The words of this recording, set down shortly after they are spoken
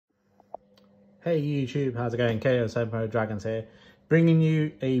Hey YouTube, how's it going? KO7 Dragons here, bringing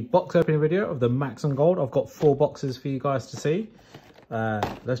you a box opening video of the Max and Gold. I've got 4 boxes for you guys to see.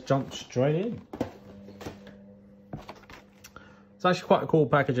 Let's jump straight in. It's actually quite a cool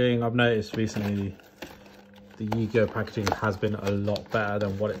packaging. I've noticed recently the Yugioh packaging has been a lot better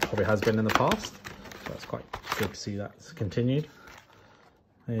than what it probably has been in the past. So it's quite good to see that's continued.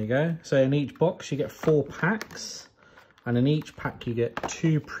 There you go. So in each box you get 4 packs, and in each pack you get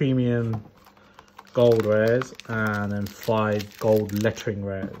 2 premium gold rares and then 5 gold lettering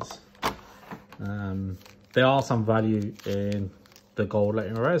rares. There are some value in the gold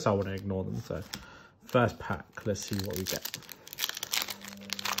lettering rares, so I wouldn't ignore them. So first pack, let's see what we get.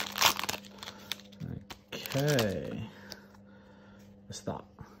 Okay, let's start.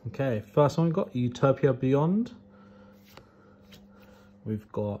 Okay, first one we've got Utopia Beyond.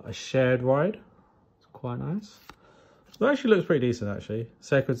 We've got a shared ride. It's quite nice. It actually looks pretty decent actually.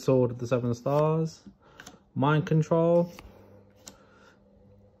 Sacred Sword of the 7 Stars. Mind Control.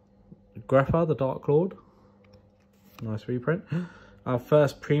 Grapha, the Dark Lord. Nice reprint. Our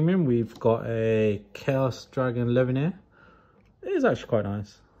first premium, we've got a Chaos Dragon Levineer. It is actually quite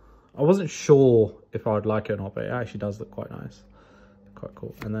nice. I wasn't sure if I'd like it or not, but it actually does look quite nice. Quite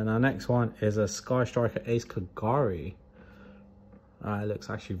cool. And then our next one is a Sky Striker Ace Kagari. It looks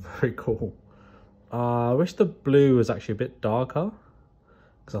actually very cool. I wish the blue was actually a bit darker,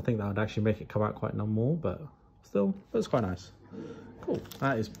 because I think that would actually make it come out quite more, but still, it's quite nice. Cool.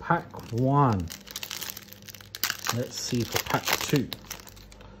 That is pack 1. Let's see for pack 2.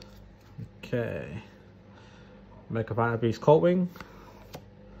 Okay. Mecha Phantom Beast Coltwing.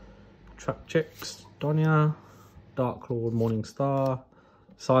 Trap Chicks, Donya. Dark Lord Morning Star.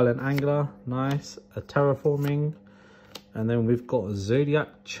 Silent Angler, nice. A Terraforming. And then we've got a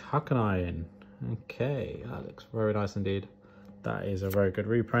Zodiac Chuckanine. Okay, that looks very nice indeed. That is a very good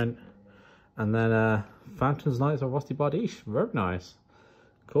reprint. And then Phantom's Knights of Rusty Bardiche, very nice.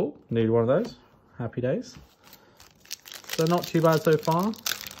 Cool, need one of those. Happy days. So not too bad so far.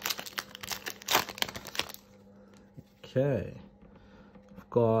 Okay, I've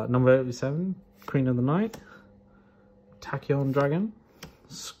got number 87, Queen of the Night. Tachyon Dragon.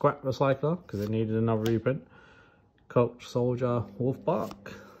 Scrap Recycler, because it needed another reprint. Cult Soldier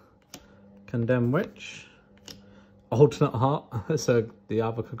Wolfbark. Condemned Witch. Alternate Heart, so the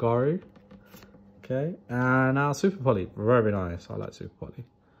other Kagari. Okay, and now Super Poly, very nice. I like Super Poly.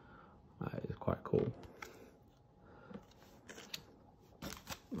 That is quite cool.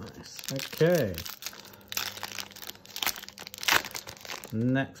 Nice. Okay.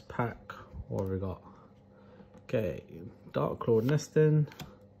 Next pack, what have we got? Okay, Dark Lord Nestin.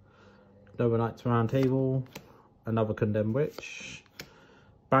 Nova Knights Round Table. Another Condemned Witch.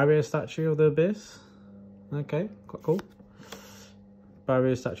 Barrier Statue of the Abyss. Okay, quite cool.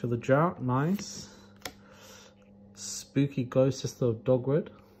 Barrier Statue of the Drought, nice. Spooky Ghost Sister of Dogwood.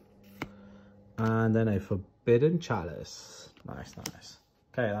 And then a Forbidden Chalice. Nice, nice.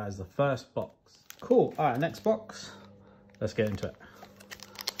 Okay, that is the first box. Cool, alright, next box. Let's get into it.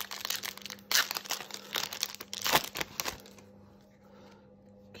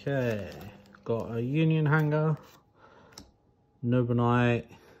 Okay, got a Union Hanger. Noble Knight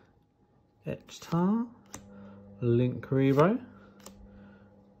Echtar. Link Rebo.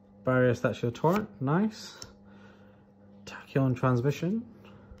 Barrier Statue of Torrent, nice. Tachyon Transmission.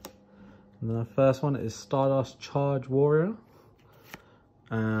 And then the first one is Stardust Charge Warrior.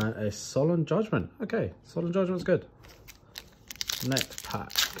 And a Solemn Judgment. Okay, Solemn Judgment's good. Next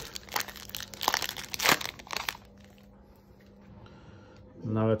pack.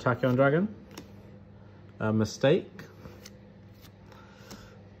 Another Tachyon Dragon. A Mistake.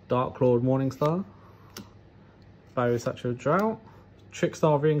 Dark Lord Morningstar. Barrier Statue of Drought.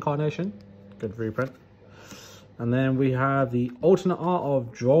 Trickstar Reincarnation. Good reprint. And then we have the alternate art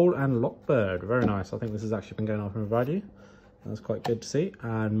of Droll and Lockbird. Very nice. I think this has actually been going on from value. That's quite good to see.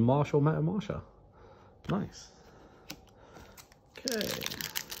 And Marshall Meta Marsha. Nice. Okay.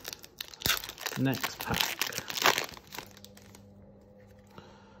 Next pack.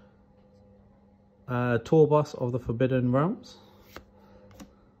 Tour Bus of the Forbidden Realms.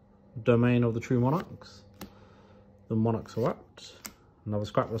 Domain of the True Monarchs. The Monarchs Erupt. Another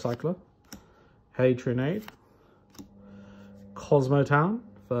Scrap Recycler. Hey Trinade. Cosmo Town,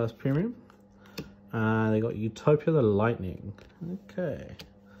 first premium. And they got Utopia the Lightning. Okay.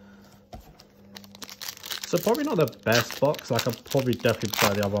 So probably not the best box. Like I probably definitely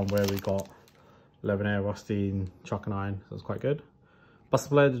prefer the other one where we got Levineer, Rusty, and Chuckanine. So it's quite good. Buster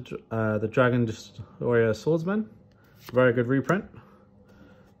Blade, the Dragon Destroyer Swordsman. Very good reprint.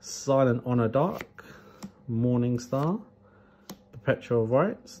 Silent Honor Dark. Morning Star. Perpetual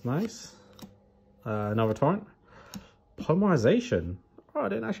Rights, nice. Another torrent. Polymerization. Oh, I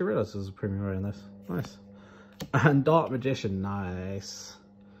didn't actually realize there was a premium rare in this. Nice. And Dark Magician. Nice.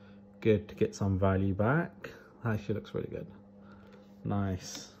 Good to get some value back. That actually looks really good.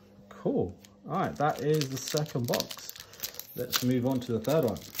 Nice. Cool. Alright, that is the second box. Let's move on to the third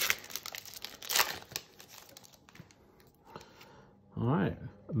one. Alright.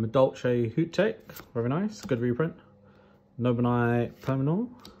 Madolce Hootek. Very nice. Good reprint. Nobunai Terminal.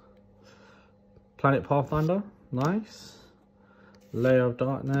 Planet Pathfinder. Nice. Layer of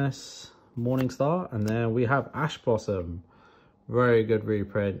Darkness. Morning Star. And then we have Ash Blossom. Very good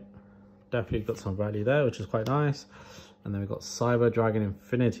reprint. Definitely got some value there, which is quite nice. And then we've got Cyber Dragon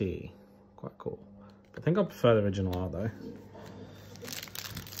Infinity. Quite cool. I think I prefer the original art though.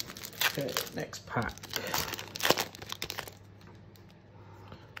 Okay, next pack.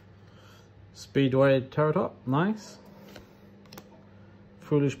 Speedway Terratop, nice.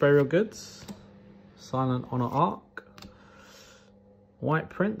 Foolish Burial Goods. Silent Honor Arc. White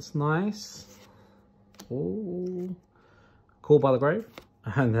Prince, nice. Ooh. Call by the Grave.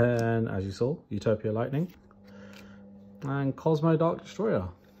 And then, as you saw, Utopia Lightning. And Cosmo Dark Destroyer.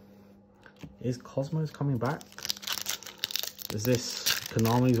 Is Cosmos coming back? Is this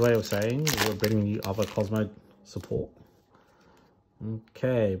Konami's way of saying we're bringing you other Cosmo support?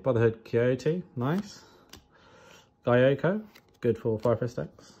 Okay, Brotherhood Kyoto, nice. Gyoko, good for Firefist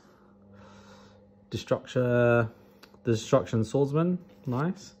decks. The Destruction Swordsman,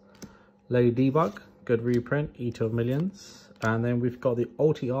 nice. Lady Debug, good reprint, Eater of Millions. And then we've got the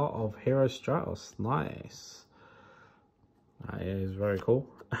ulti art of Hero Strauss, nice. That is very cool.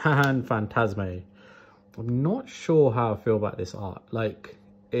 And Phantasme. I'm not sure how I feel about this art. Like,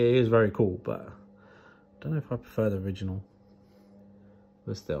 it is very cool, but I don't know if I prefer the original.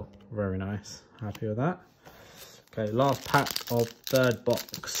 But still, very nice. Happy with that. Okay, last pack of third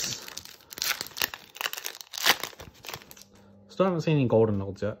box. Still haven't seen any Golden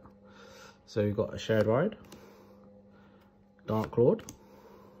Lords yet. So we've got a Shared Ride. Dark Lord.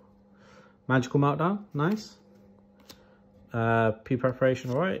 Magical Meltdown, nice.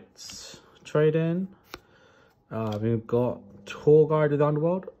 P-Preparation Rights. Trade-in. We've got Tour Guide of the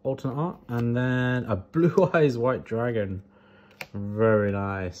Underworld, alternate art. And then a Blue Eyes White Dragon. Very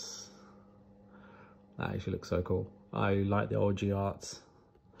nice. That actually looks so cool. I like the OG arts.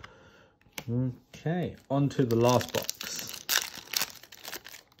 Okay, on to the last box.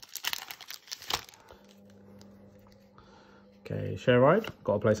 Okay, Share Ride,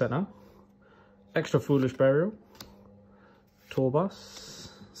 got a playset now. Extra Foolish Burial. Tour Bus.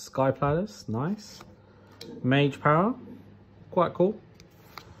 Sky Platters, nice. Mage Power, quite cool.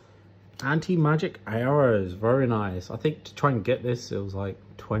 Anti-Magic Arrows, very nice. I think to try and get this, it was like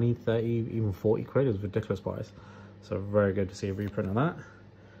 20, 30, even 40 quid. It was a ridiculous price. So very good to see a reprint of that.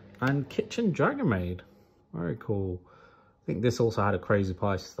 And Kitchen Dragon Maid, very cool. I think this also had a crazy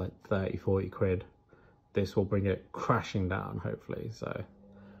price, like 30, 40 quid. This will bring it crashing down, hopefully. So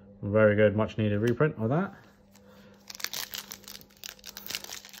very good, much needed reprint of that.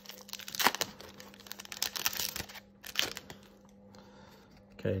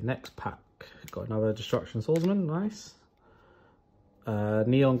 Okay, next pack. Got another Destruction Swordsman, nice.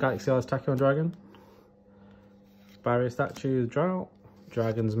 Neon Galaxy Eyes Tachyon Dragon. Barrier Statue Drought.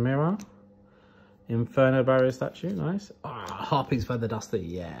 Dragon's Mirror. Inferno Barrier Statue, nice. Harpy's Feather Duster,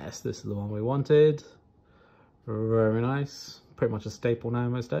 yes, this is the one we wanted. Very nice. Pretty much a staple now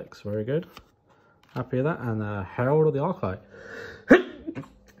in most decks, very good. Happy with that. And Herald of the Arclight.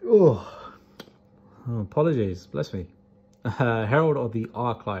 Oh, apologies, bless me. Herald of the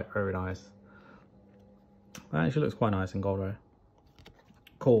Arclight, very nice. That actually looks quite nice in gold rare.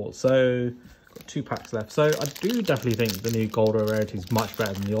 Cool, so got 2 packs left. So I do definitely think the new gold rare rarity is much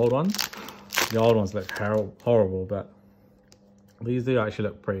better than the old ones. The old ones look horrible, but these do actually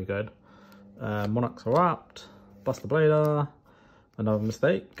look pretty good. Monarchs Erupt, Buster Blader, Another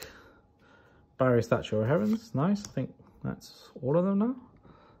Mistake, Barrier Statue of Heavens, nice. I think that's all of them now.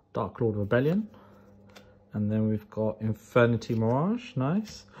 Dark Lord Rebellion. And then we've got Infernity Mirage,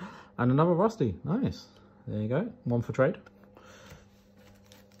 nice. And another Rusty, nice. There you go, 1 for trade.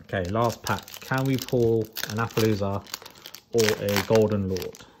 Okay, last pack. Can we pull an Appaloosa or a Golden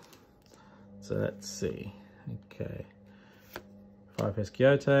Lord? So let's see. Okay. Firefist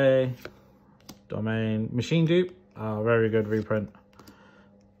Kyoto. Domain. Machine Dupe. Very good reprint.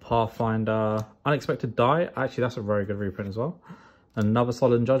 Pathfinder. Unexpected Die. Actually, that's a very good reprint as well. Another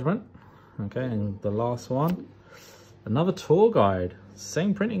Solemn Judgment. Okay, and the last one, another Tour Guide,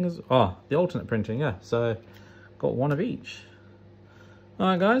 same printing as the alternate printing, yeah. So got 1 of each. All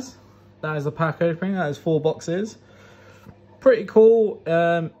right, guys, that is the pack opening. That is 4 boxes. pretty cool.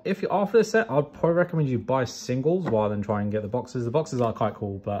 If you're after this set, I'd probably recommend you buy singles rather than try and get the boxes. The boxes are quite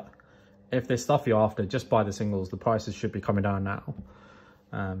cool, but if there's stuff you're after, just buy the singles. The prices should be coming down now.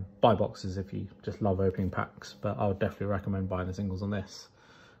 Buy boxes if you just love opening packs, but I would definitely recommend buying the singles on this.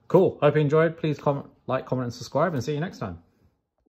 Cool. Hope you enjoyed. Please comment, like, comment, and subscribe, and see you next time.